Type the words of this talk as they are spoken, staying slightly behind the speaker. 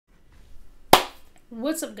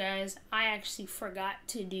What's up, guys? I actually forgot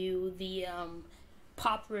to do the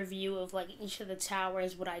pop review of like each of the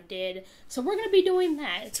towers, what I did. So we're gonna be doing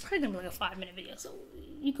that. It's probably gonna be like a 5-minute video, so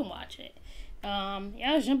you can watch it.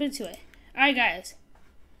 Yeah, let's jump into it. Alright, guys.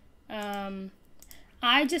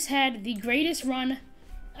 I just had the greatest run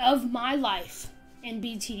of my life in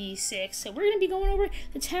BTD6. So we're gonna be going over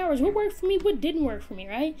the towers, what worked for me, what didn't work for me,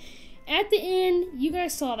 right? At the end, you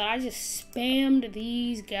guys saw that I just spammed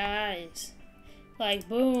these guys. Like,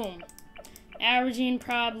 boom. Averaging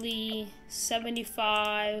probably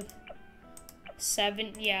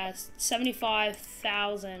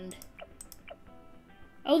 75,000.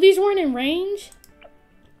 Oh, these weren't in range?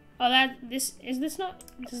 Oh, does not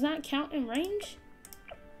count in range?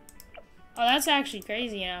 Oh, that's actually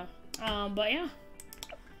crazy, you know. But yeah.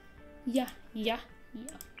 Yeah.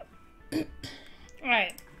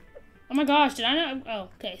 Alright. Oh my gosh, did I not? Oh,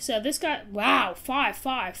 okay. So this guy, wow, 5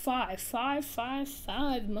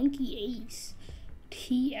 monkey ace,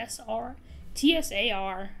 TSAR,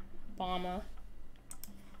 bomber.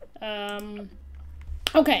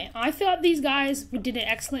 Okay, I thought these guys did an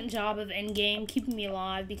excellent job of endgame keeping me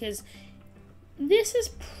alive because this is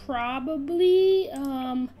probably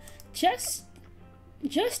just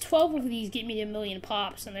 12 of these get me to 1 million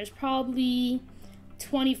pops, and there's probably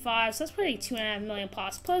 25, so that's probably 2.5 million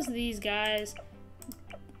pops plus these guys.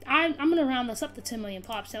 I'm gonna round this up to 10 million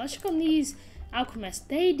pops. Now let's check on these alchemists.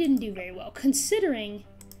 They didn't do very well considering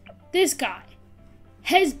this guy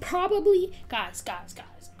has probably guys.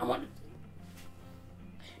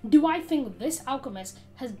 Do I think this alchemist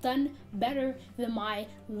has done better than my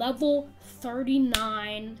level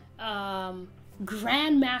 39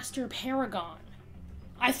 Grandmaster Paragon?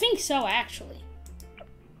 I think so, actually.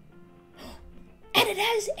 And it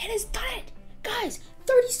has done it! Guys,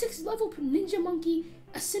 36 level Ninja Monkey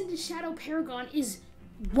Ascended Shadow Paragon is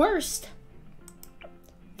worse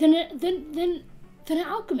than an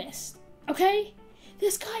Alchemist, okay?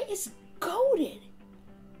 This guy is goated.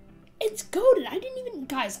 It's goated.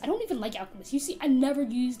 Guys, I don't even like Alchemist. You see, I never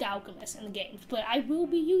used Alchemist in the games, but I will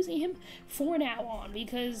be using him for now on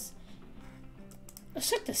because let's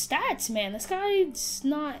check the stats, man. This guy's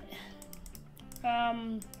not,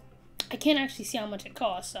 I can't actually see how much it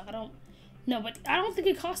costs, so I don't know, but I don't think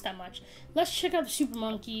it costs that much. Let's check out the Super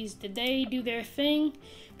Monkeys. Did they do their thing?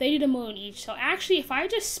 They did a million each. So actually, if I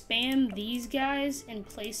just spam these guys in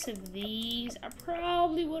place of these, I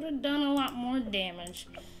probably would have done a lot more damage.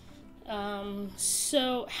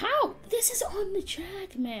 So how? This is on the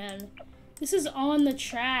track, man. This is on the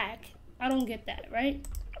track. I don't get that, right?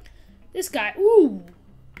 This guy, ooh,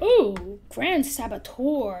 Grand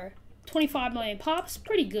Saboteur. 25 million pops,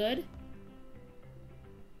 pretty good.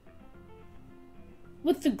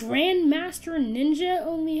 With the Grandmaster Ninja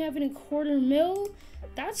only having 1/4 mil,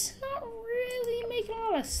 that's not really making a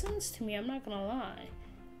lot of sense to me, I'm not gonna lie.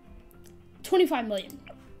 25 million.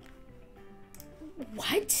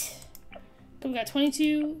 What? We got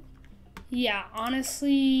 22. Yeah,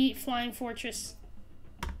 honestly, Flying Fortress.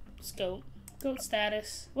 Let's go. Goat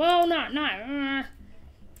status. Well, not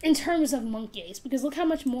in terms of Monkey Ace, because look how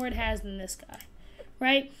much more it has than this guy,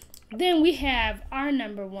 right? Then we have our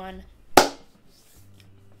number one,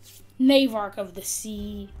 Navark of the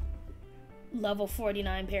Sea, level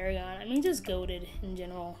 49 Paragon. I mean, just goated in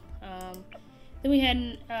general. Then we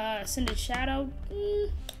had Ascended Shadow.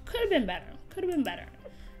 Could have been better.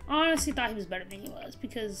 Honestly, thought he was better than he was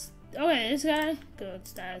because okay, this guy good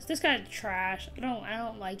stats. This guy's trash. I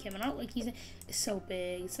don't like him. I don't like it's so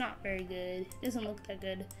big. It's not very good. It doesn't look that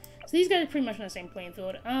good. So these guys are pretty much on the same playing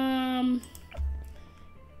field.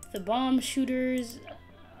 The bomb shooters.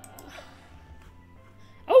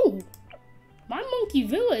 Oh, my monkey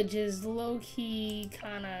village is low-key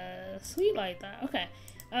kind of sweet like that. Okay.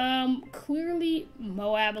 Clearly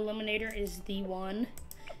Moab Eliminator is the one.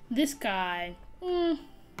 This guy.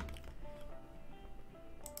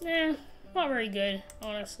 Nah, not very good,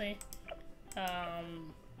 honestly.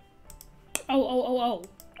 Oh.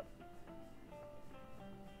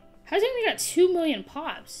 How's he only got 2 million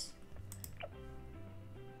pops?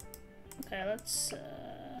 Okay, let's, this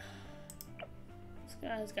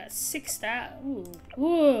guy's got 6 stat.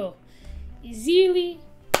 Ooh. Easily.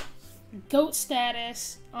 Goat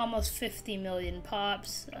status. Almost 50 million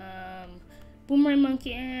pops. Boomerang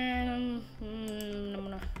Monkey and,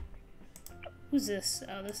 who's this?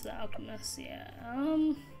 Oh, this is the Alchemist, yeah.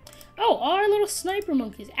 Oh, our little sniper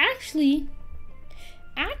monkeys. Actually,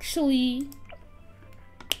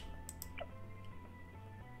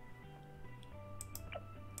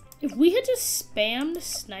 if we had just spammed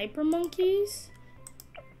sniper monkeys.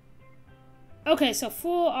 Okay, so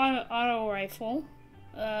full auto rifle.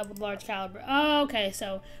 with large caliber. Oh, okay,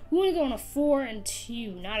 so we want to go on a 4 and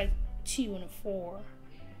 2, not a 2 and a 4.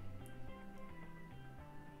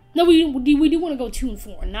 No, we do want to go 2 and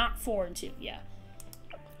 4, not 4 and 2. Yeah.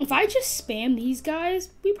 If I just spam these guys,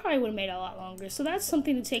 we probably would have made it a lot longer. So that's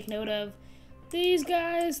something to take note of. These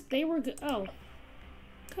guys, they were good. Oh,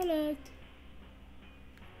 collect.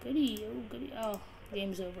 Goody, oh goody. Oh,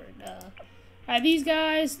 game's over. Alright, these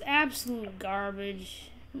guys, absolute garbage.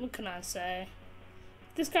 What can I say?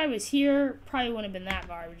 If this guy was here, probably wouldn't have been that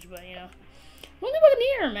garbage, but you know. Only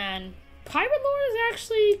Buccaneer, man. Pirate Lord is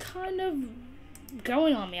actually kind of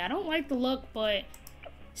going on me. I don't like the look, but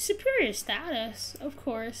superior status, of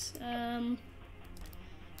course.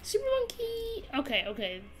 Super Monkey.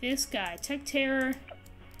 Okay. This guy, Tech Terror.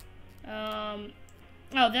 Oh,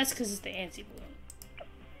 that's because it's the anti-balloon.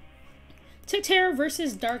 Tech Terror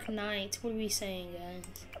versus Dark Knight. What are we saying,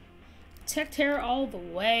 guys? Tech Terror all the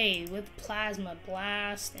way with Plasma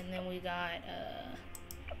Blast, and then we got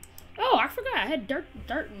oh, I forgot I had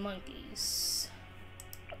Dart Monkeys.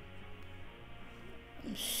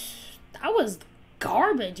 That was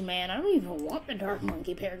garbage, man. I don't even want the Dark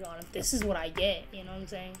Monkey Paragon if this is what I get, you know what I'm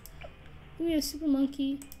saying? Give me a Super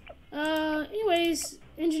Monkey. Anyways,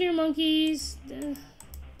 Engineer Monkeys,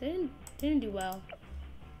 they didn't do well.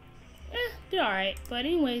 Did alright. But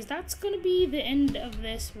anyways, that's gonna be the end of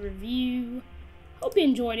this review. Hope you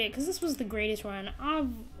enjoyed it, because this was the greatest run I've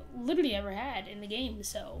literally ever had in the game.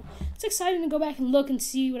 So it's exciting to go back and look and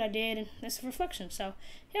see what I did, and this is a reflection. So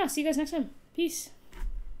yeah, I'll see you guys next time. Peace.